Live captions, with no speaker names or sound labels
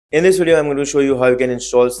In this video, I'm going to show you how you can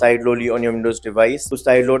install Sideloadly on your Windows device to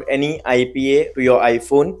sideload any IPA to your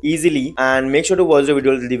iPhone easily. And make sure to watch the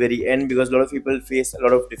video till the very end because a lot of people face a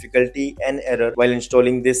lot of difficulty and error while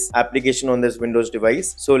installing this application on this Windows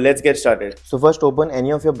device. So let's get started. So first open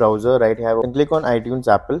any of your browser right here and click on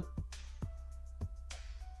iTunes Apple.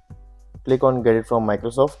 Click on Get It From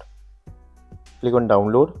Microsoft. Click on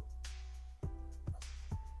Download.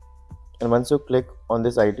 And once you click on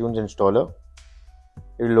this iTunes installer,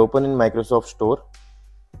 it will open in Microsoft Store.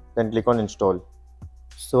 Then click on Install.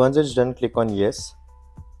 So once it's done, click on Yes.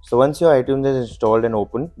 So once your iTunes is installed and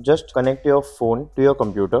open, just connect your phone to your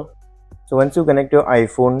computer. So once you connect your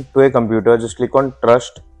iPhone to a computer, just click on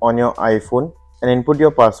Trust on your iPhone and input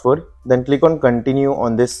your password. Then click on Continue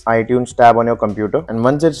on this iTunes tab on your computer. And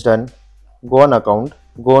once it's done, go on Account,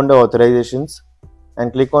 go under Authorizations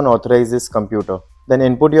and click on Authorize this computer. Then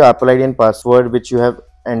input your Apple ID and password which you have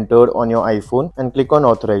entered on your iPhone and click on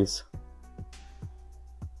Authorize.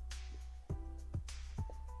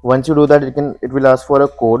 Once you do that, it will ask for a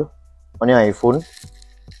code on your iPhone.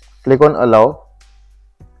 Click on Allow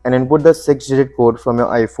and input the 6-digit code from your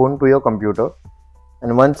iPhone to your computer.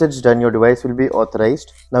 And once it's done, your device will be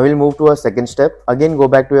authorized. Now we'll move to our second step. Again, go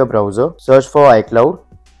back to your browser, search for iCloud,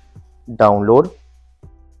 download,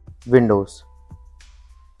 Windows.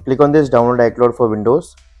 Click on this Download iCloud for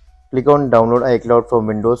Windows. Click on Download iCloud for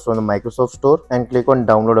Windows from the Microsoft Store and click on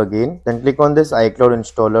Download again. Then click on this iCloud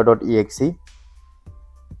installer.exe.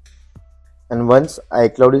 And once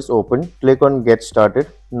iCloud is open, click on Get Started.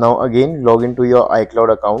 Now again log into your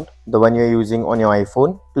iCloud account, the one you are using on your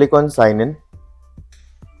iPhone. Click on Sign In.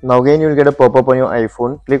 Now again you will get a pop-up on your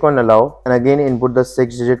iPhone. Click on Allow and again input the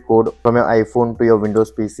 6-digit code from your iPhone to your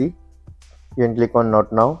Windows PC. You can click on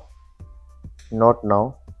Not Now, Not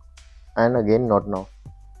Now and again Not Now.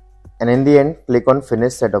 And in the end, click on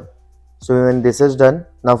Finish Setup. So when this is done,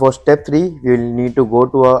 now for step 3, you will need to go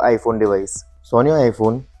to our iPhone device. So on your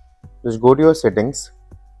iPhone, just go to your settings,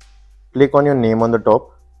 click on your name on the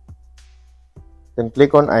top, then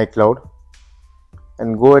click on iCloud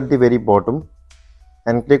and go at the very bottom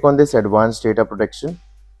and click on this Advanced Data Protection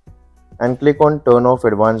and click on Turn Off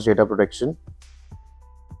Advanced Data Protection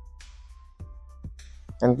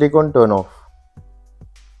and click on Turn Off.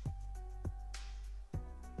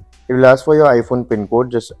 It will ask for your iPhone pin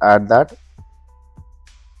code, just add that.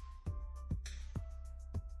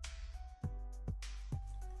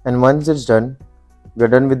 And once it's done, we are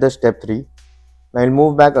done with the step 3. Now we'll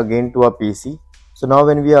move back again to our PC. So now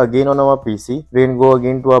when we are again on our PC, we can go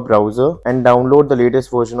again to our browser and download the latest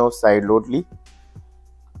version of Sideloadly.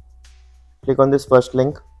 Click on this first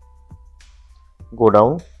link, go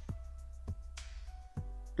down,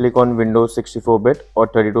 click on Windows 64-bit or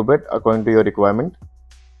 32-bit according to your requirement.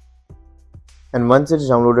 And once it's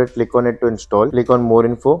downloaded, click on it to install. Click on More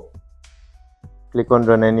Info. Click on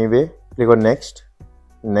Run Anyway. Click on Next.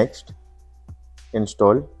 Next.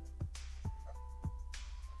 Install.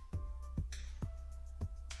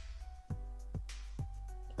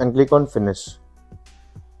 And click on Finish.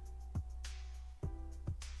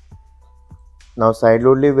 Now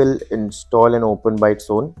Sideloadly will install and open by its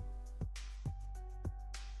own.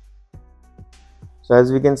 So as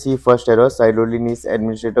we can see, first error, Sideloadly needs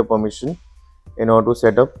administrator permission in order to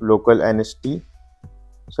set up local NST.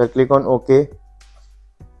 So I'll click on OK.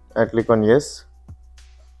 I'll click on Yes.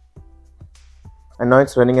 And now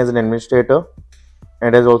it's running as an administrator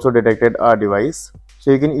and has also detected our device.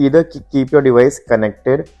 So you can either keep your device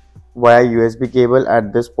connected via USB cable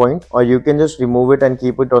at this point, or you can just remove it and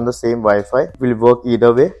keep it on the same Wi-Fi. It will work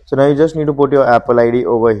either way. So now you just need to put your Apple ID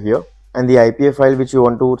over here and the IPA file which you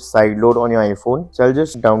want to sideload on your iPhone. So I'll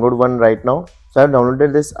just download one right now. So I've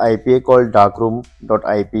downloaded this IPA called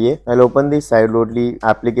darkroom.ipa. I'll open the Sideloadly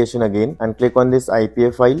application again and click on this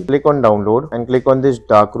IPA file. Click on download and click on this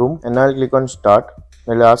darkroom and I'll click on start.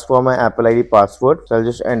 I'll ask for my Apple ID password. So I'll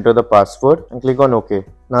just enter the password and click on OK.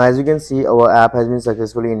 Now as you can see, our app has been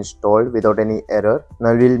successfully installed without any error.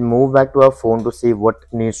 Now we'll move back to our phone to see what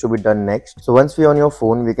needs to be done next. So once we're on your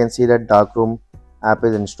phone, we can see that Darkroom app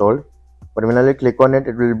is installed. But when I click on it,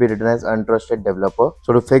 it will be written as Untrusted Developer.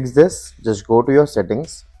 So to fix this, just go to your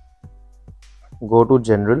settings, go to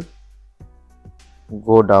General,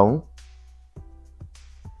 go down,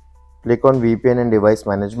 click on VPN and Device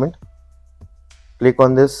Management, click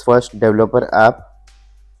on this first Developer app,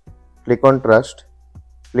 click on Trust,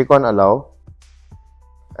 click on Allow,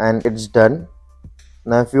 and it's done.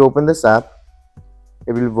 Now if you open this app,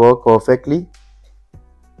 it will work perfectly.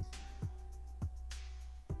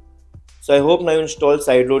 So I hope now you installed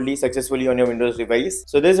Sideloadly successfully on your Windows device.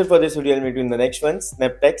 So this is it for this video. I'll meet you in the next one.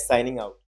 SnebTech signing out.